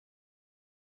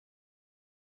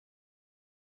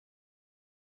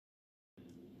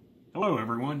Hello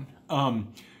everyone.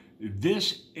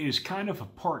 This is kind of a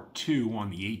part 2 on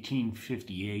the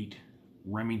 1858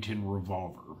 Remington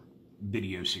revolver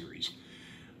video series.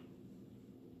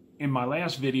 In my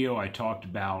last video I talked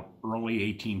about early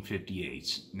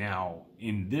 1858s. Now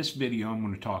in this video I'm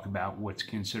going to talk about what's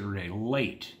considered a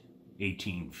late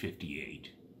 1858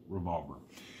 revolver.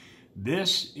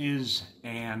 This is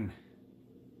an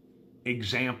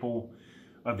example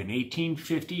of an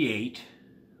 1858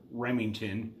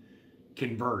 Remington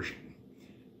conversion.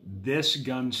 This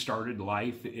gun started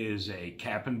life as a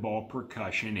cap and ball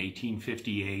percussion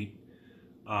 1858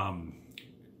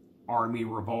 Army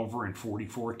revolver in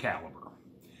 .44 caliber.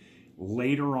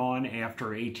 Later on, after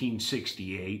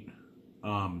 1868,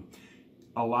 a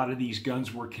lot of these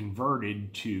guns were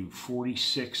converted to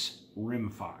 .46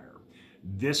 rimfire.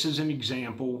 This is an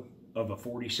example of a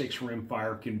 .46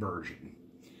 rimfire conversion.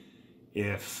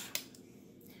 If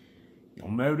you'll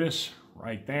notice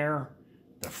right there,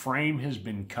 the frame has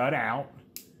been cut out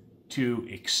to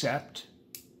accept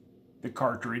the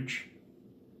cartridge.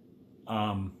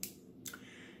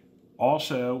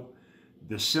 Also,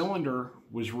 the cylinder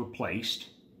was replaced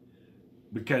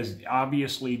because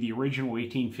obviously the original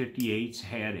 1858s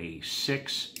had a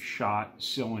 6-shot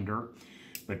cylinder,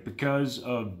 but because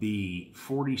of the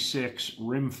 .46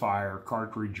 rimfire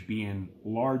cartridge being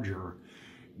larger,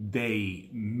 they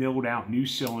milled out new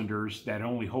cylinders that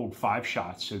only hold 5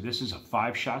 shots. So this is a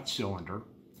 5-shot cylinder.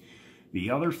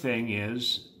 The other thing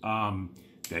is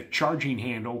the charging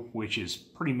handle, which is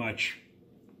pretty much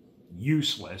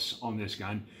useless on this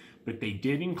gun, but they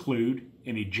did include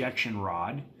an ejection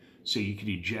rod, so you could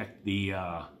eject the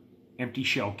empty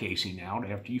shell casing out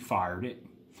after you fired it.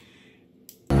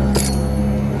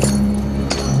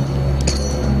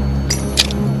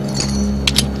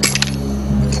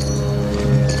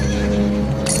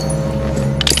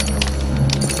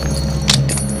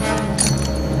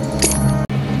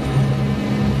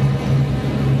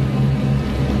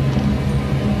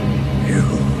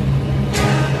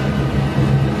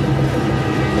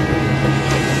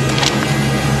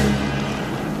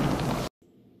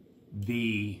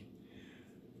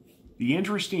 The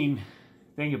interesting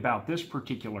thing about this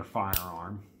particular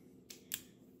firearm,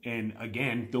 and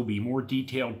again, there'll be more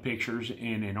detailed pictures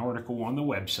in an article on the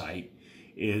website,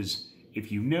 is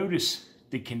if you notice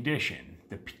the condition,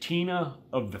 the patina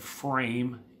of the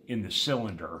frame in the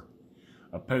cylinder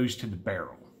opposed to the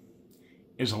barrel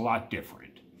is a lot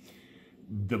different.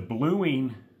 The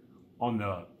bluing on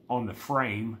the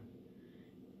frame,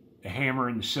 the hammer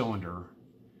and the cylinder,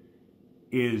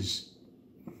 is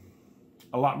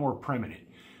a lot more prominent.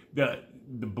 The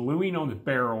bluing on the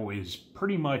barrel is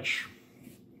pretty much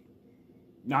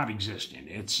non-existent.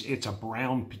 It's a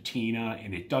brown patina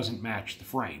and it doesn't match the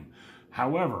frame.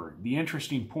 However, the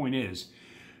interesting point is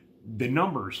the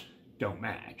numbers don't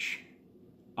match.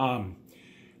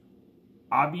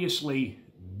 Obviously,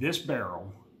 this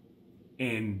barrel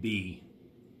and the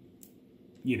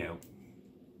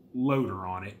loader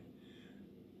on it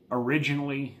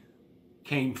originally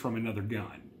came from another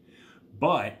gun.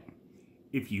 But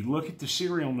if you look at the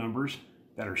serial numbers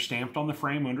that are stamped on the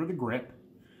frame under the grip,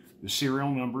 the serial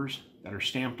numbers that are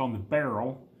stamped on the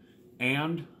barrel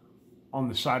and on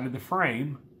the side of the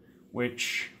frame,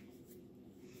 which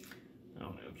I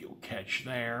don't know if you'll catch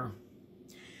there,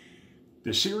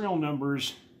 the serial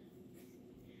numbers,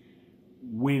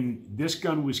 when this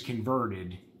gun was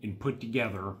converted and put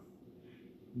together,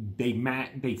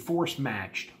 they force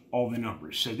matched all the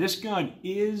numbers. So this gun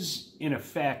is in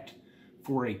effect,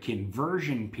 for a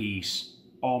conversion piece,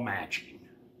 all matching,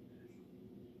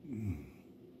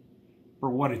 for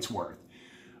what it's worth.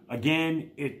 Again,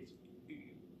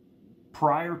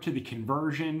 prior to the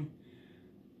conversion,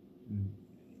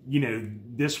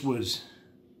 this was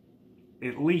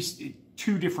at least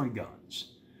 2 different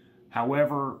guns.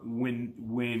 However,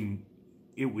 when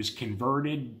it was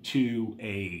converted to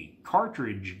a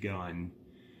cartridge gun,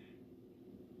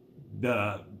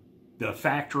 the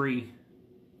factory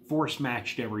force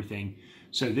matched everything.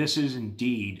 So this is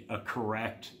indeed a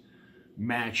correct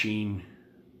matching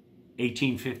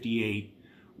 1858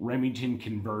 Remington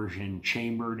conversion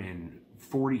chambered in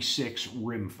 .46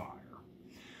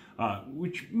 rimfire,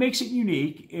 which makes it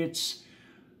unique. It's,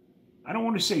 I don't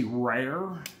want to say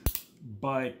rare,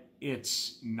 but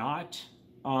it's not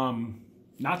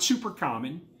super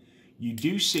common. You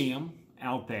do see them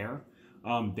out there.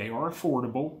 They are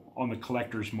affordable on the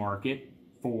collector's market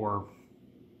for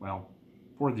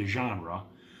the genre.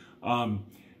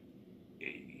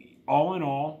 All in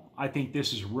all, I think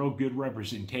this is a real good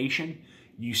representation.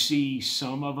 You see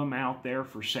some of them out there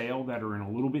for sale that are in a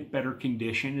little bit better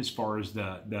condition as far as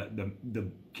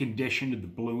the condition of the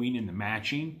bluing and the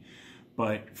matching.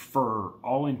 But for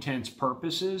all intents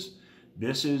purposes,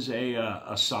 this is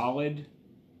a solid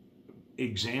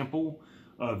example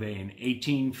of an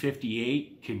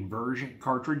 1858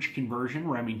 cartridge conversion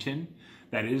Remington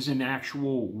that is in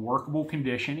actual workable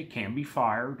condition. It can be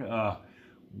fired.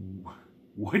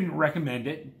 Wouldn't recommend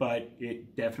it, but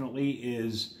it definitely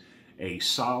is a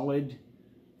solid,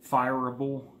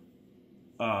 fireable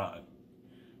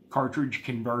cartridge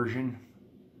conversion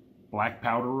black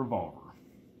powder revolver.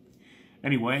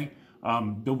 Anyway,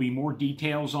 there'll be more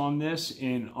details on this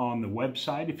on the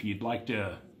website. If you'd like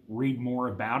to read more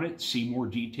about it, see more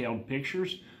detailed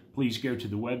pictures, please go to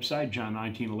the website,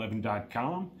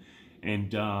 john1911.com,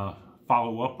 and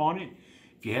follow up on it.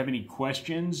 If you have any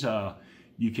questions,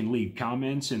 you can leave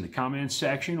comments in the comments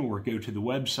section or go to the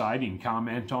website and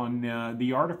comment on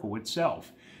the article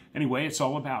itself. Anyway, it's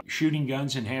all about shooting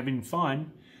guns and having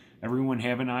fun. Everyone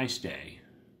have a nice day.